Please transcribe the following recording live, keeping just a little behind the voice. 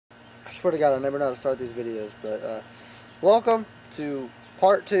swear to God, I never know how to start these videos, but welcome to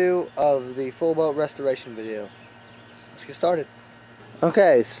part 2 of the full boat restoration video. Let's get started.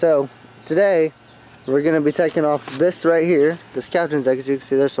 Okay, so today we're going to be taking off this right here, this captain's deck. As you can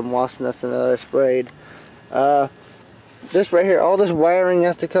see, there's some wasp nests in there that I sprayed. This right here, all this wiring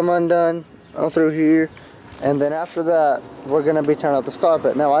has to come undone all through here, and then after that we're going to be tearing up this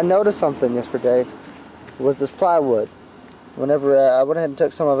carpet. Now I noticed something yesterday, was this plywood. Whenever I went ahead and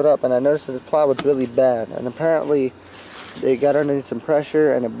took some of it up, and I noticed that the plywood's really bad, and apparently it got underneath some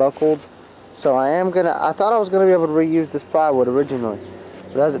pressure and it buckled. So I thought I was gonna be able to reuse this plywood originally,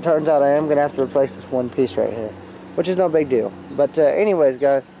 but as it turns out I am gonna have to replace this one piece right here, which is no big deal. But anyways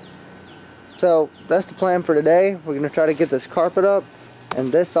guys, so that's the plan for today. We're gonna try to get this carpet up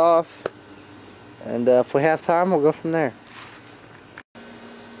and this off, and if we have time we'll go from there.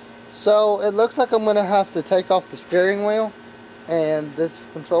 So it looks like I'm gonna have to take off the steering wheel and this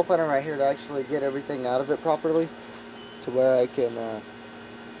control panel right here to actually get everything out of it properly, to where I can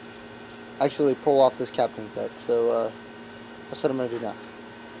actually pull off this captain's deck. So that's what I'm gonna do now.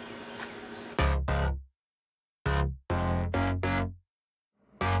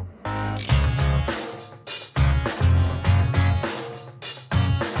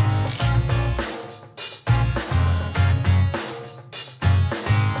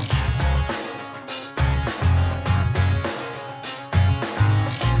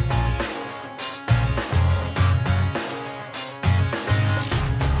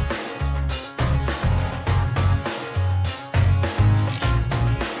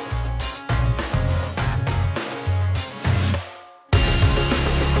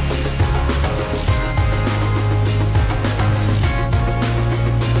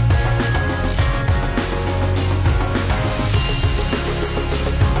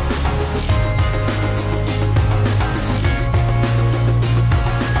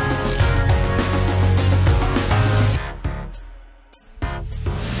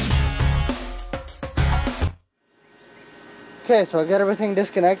 Okay, so I got everything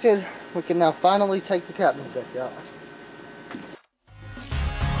disconnected. We can now finally take the captain's deck out.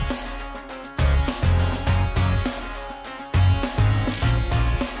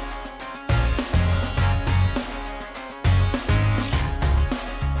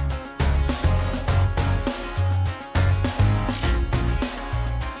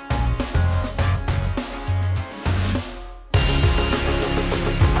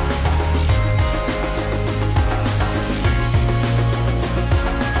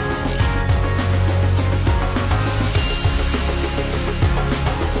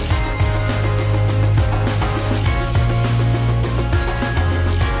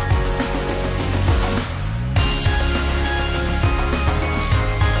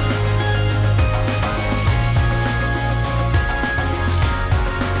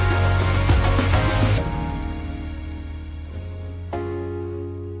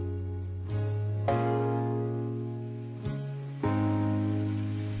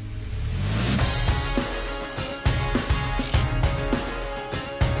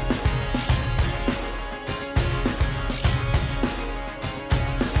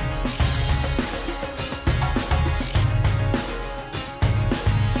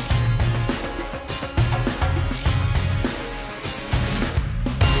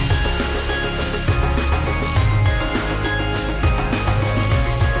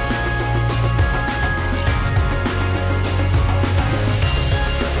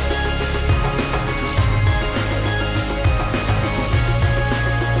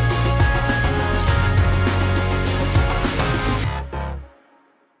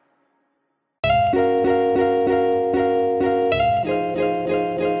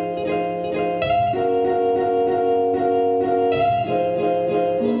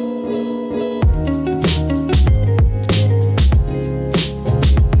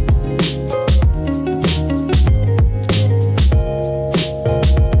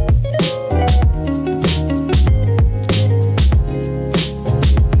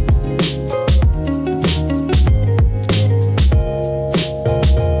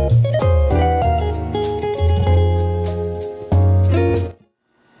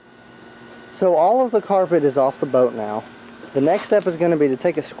 So all of the carpet is off the boat now. The next step is going to be to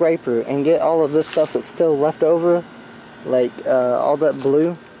take a scraper and get all of this stuff that's still left over, like all that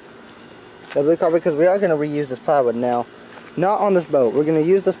blue carpet, because we are going to reuse this plywood now. Not on this boat. We're going to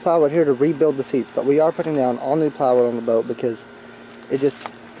use this plywood here to rebuild the seats, but we are putting down all new plywood on the boat because it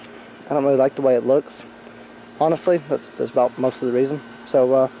just, I don't really like the way it looks. Honestly, that's about most of the reason.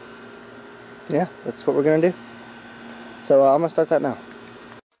 So yeah, that's what we're going to do. So I'm going to start that now.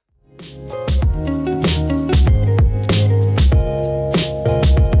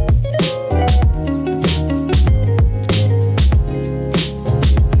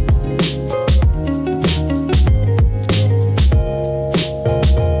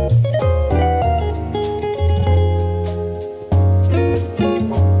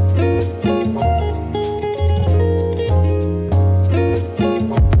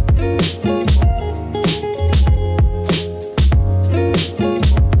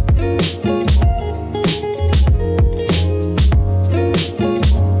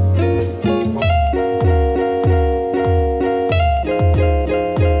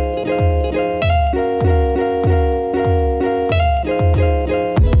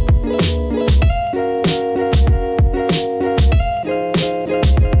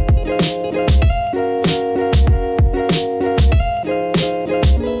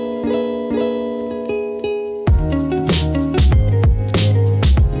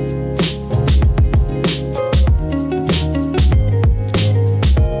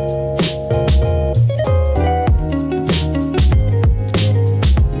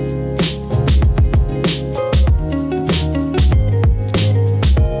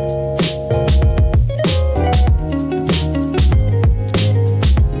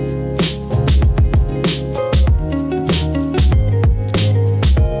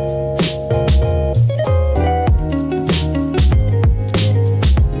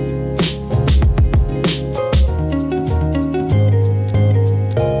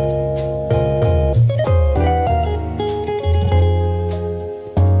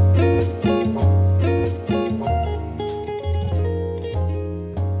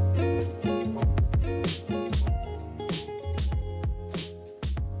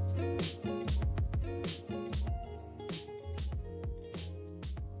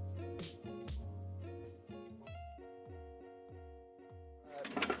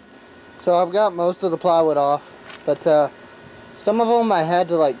 So I've got most of the plywood off, but some of them I had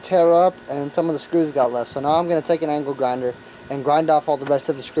to like tear up, and some of the screws got left. So now I'm going to take an angle grinder and grind off all the rest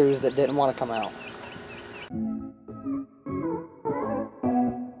of the screws that didn't want to come out.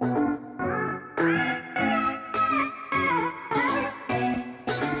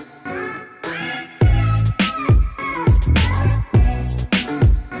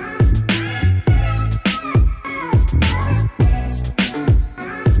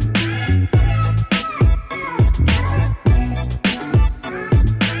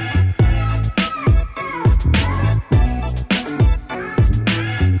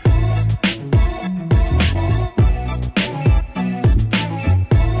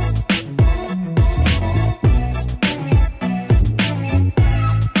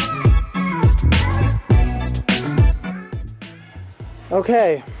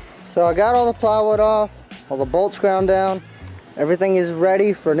 Okay, so I got all the plywood off, all the bolts ground down, everything is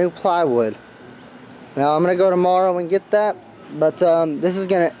ready for new plywood. Now I'm going to go tomorrow and get that, but this is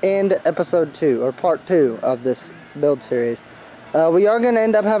going to end episode 2, or part 2 of this build series. We are going to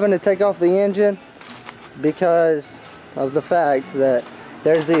end up having to take off the engine because of the fact that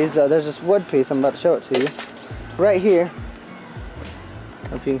there's this wood piece, I'm about to show it to you, right here.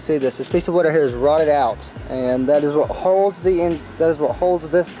 If you can see this piece of wood right here is rotted out, and that is what holds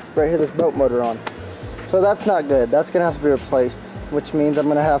this right here, this boat motor on. So that's not good. That's gonna have to be replaced, which means I'm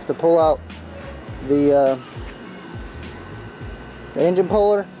gonna have to pull out the engine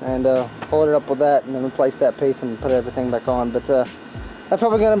puller and pull it up with that, and then replace that piece and put everything back on. But that's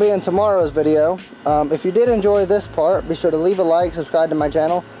probably gonna be in tomorrow's video. If you did enjoy this part, be sure to leave a like, subscribe to my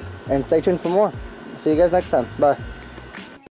channel, and stay tuned for more. See you guys next time. Bye.